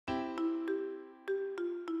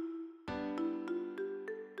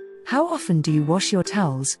How often do you wash your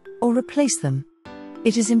towels, or replace them?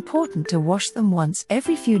 It is important to wash them once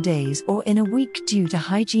every few days or in a week due to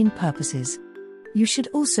hygiene purposes. You should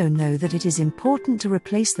also know that it is important to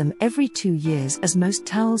replace them every 2 years, as most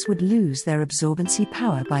towels would lose their absorbency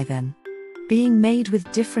power by then. Being made with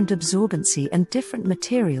different absorbency and different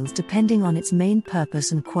materials depending on its main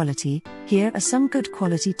purpose and quality, here are some good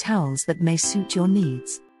quality towels that may suit your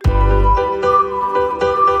needs.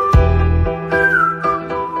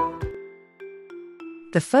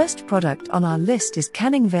 The first product on our list is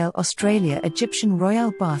Canningvale, Australia Egyptian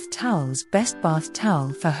Royale Bath Towels, best bath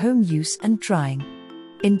towel for home use and drying.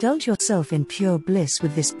 Indulge yourself in pure bliss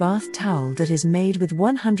with this bath towel that is made with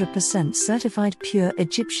 100% certified pure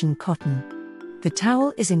Egyptian cotton. The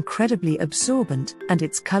towel is incredibly absorbent, and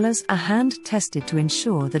its colors are hand-tested to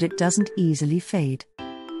ensure that it doesn't easily fade.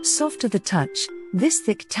 Soft to the touch, this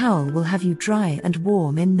thick towel will have you dry and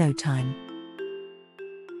warm in no time.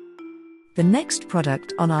 The next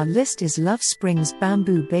product on our list is LoveSprings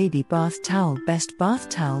Bamboo Baby Bath Towel, best bath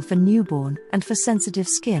towel for newborn and for sensitive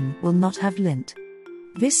skin, will not have lint.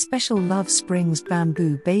 This special LoveSprings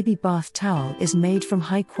Bamboo Baby Bath Towel is made from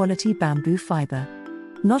high-quality bamboo fiber.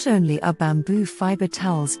 Not only are bamboo fiber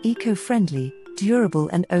towels eco-friendly, durable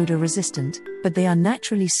and odor-resistant, but they are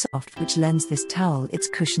naturally soft, which lends this towel its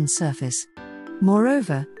cushioned surface.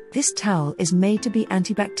 Moreover, this towel is made to be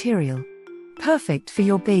antibacterial, perfect for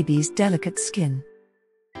your baby's delicate skin.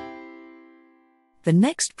 The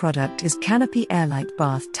next product is Canopy Airlight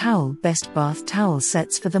Bath Towel, best bath towel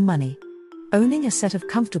sets for the money. Owning a set of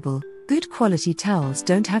comfortable, good quality towels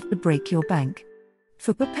don't have to break your bank.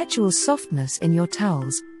 For perpetual softness in your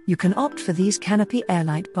towels, you can opt for these Canopy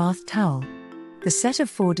Airlight Bath Towel. The set of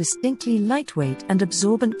 4 distinctly lightweight and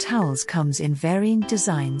absorbent towels comes in varying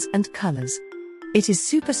designs and colors. It is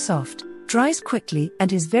super soft, dries quickly,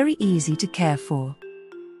 and is very easy to care for.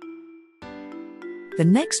 The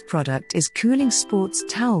next product is Cooling Sports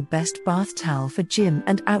Towel, best bath towel for gym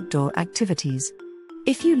and outdoor activities.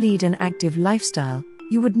 If you lead an active lifestyle,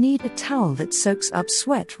 you would need a towel that soaks up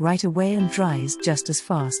sweat right away and dries just as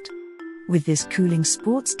fast. With this Cooling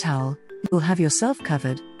Sports Towel, you'll have yourself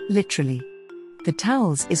covered, literally. The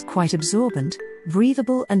towels is quite absorbent,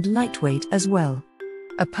 breathable and lightweight as well.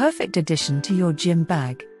 A perfect addition to your gym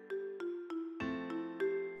bag.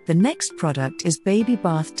 The next product is Baby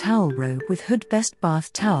Bath Towel Robe with Hood, best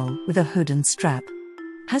bath towel with a hood and strap.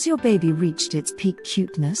 Has your baby reached its peak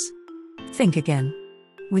cuteness? Think again.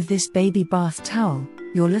 With this baby bath towel,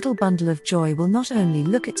 your little bundle of joy will not only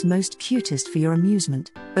look its most cutest for your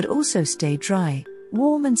amusement, but also stay dry,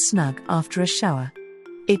 warm and snug after a shower.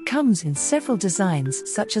 It comes in several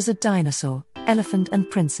designs such as a dinosaur, elephant and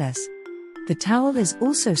princess. The towel is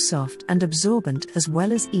also soft and absorbent as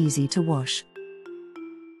well as easy to wash.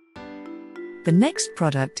 The next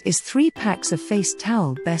product is 3 packs of Face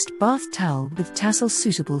Towel, best bath towel with tassel,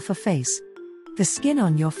 suitable for face. The skin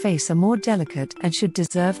on your face are more delicate and should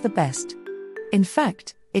deserve the best. In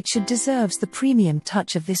fact, it should deserves the premium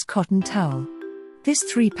touch of this cotton towel. This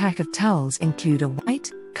 3-pack of towels include a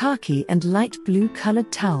white, khaki and light blue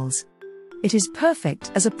colored towels. It is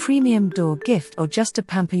perfect as a premium door gift or just to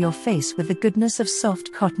pamper your face with the goodness of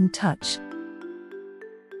soft cotton touch.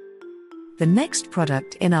 The next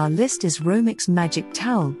product in our list is Romix Magic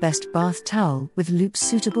Towel, best bath towel with loops,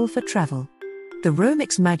 suitable for travel. The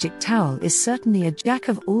Romix Magic Towel is certainly a jack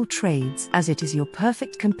of all trades, as it is your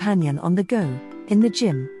perfect companion on the go, in the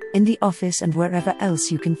gym, in the office and wherever else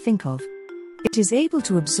you can think of. It is able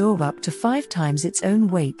to absorb up to 5 times its own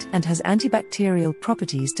weight and has antibacterial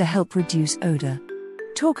properties to help reduce odor.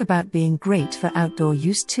 Talk about being great for outdoor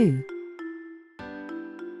use too.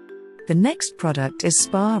 The next product is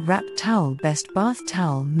Spa Wrap Towel, best bath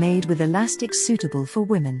towel made with elastic, suitable for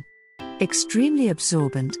women. Extremely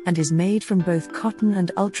absorbent and is made from both cotton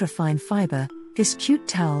and ultrafine fiber, this cute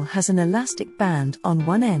towel has an elastic band on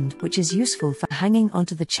one end which is useful for hanging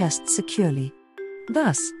onto the chest securely.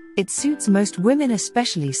 Thus, it suits most women,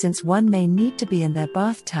 especially since one may need to be in their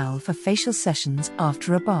bath towel for facial sessions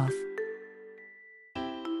after a bath.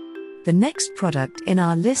 The next product in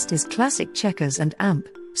our list is Classic Checkers and Amp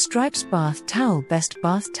Stripes Bath Towel, best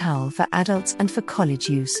bath towel for adults and for college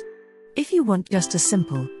use. If you want just a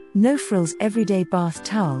simple, no frills everyday bath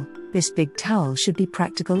towel, this big towel should be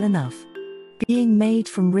practical enough. Being made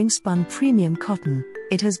from ring-spun premium cotton,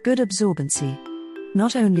 it has good absorbency.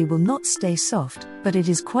 Not only will not stay soft, but it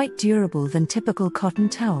is quite durable than typical cotton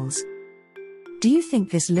towels. Do you think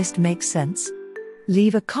this list makes sense?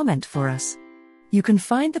 Leave a comment for us. You can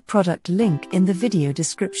find the product link in the video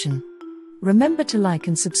description. Remember to like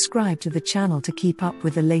and subscribe to the channel to keep up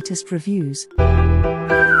with the latest reviews.